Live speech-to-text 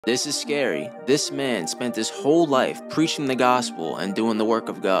This is scary. This man spent his whole life preaching the gospel and doing the work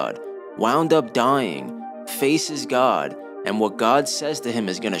of God, wound up dying, faces God, and what God says to him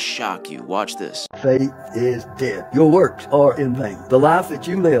is going to shock you. Watch this. Faith is dead. Your works are in vain. The life that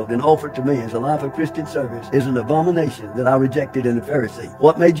you lived and offered to me as a life of Christian service is an abomination that I rejected in a Pharisee.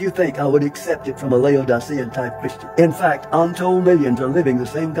 What made you think I would accept it from a Laodicean type Christian? In fact, untold millions are living the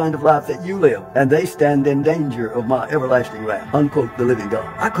same kind of life that you live, and they stand in danger of my everlasting wrath. Unquote the living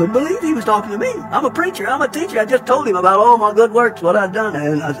God. I couldn't believe he was talking to me. I'm a preacher. I'm a teacher. I just told him about all my good works, what I'd done.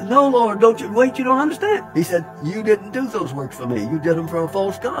 And I said, no, Lord, don't you wait. You don't understand. He said, you didn't do those works for me. You did them for a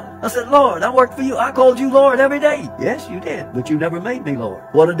false God. I said, Lord, I worked for you. I called you Lord every day. Yes, you did, but you never made me Lord.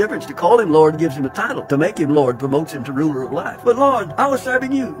 What a difference. To call him Lord gives him a title. To make him Lord promotes him to ruler of life. But Lord, I was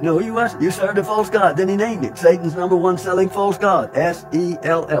serving you. No, you wasn't. You served a false God. Then he named it Satan's #1 selling false God.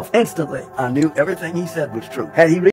 S-E-L-F. Instantly, I knew everything he said was true. Had he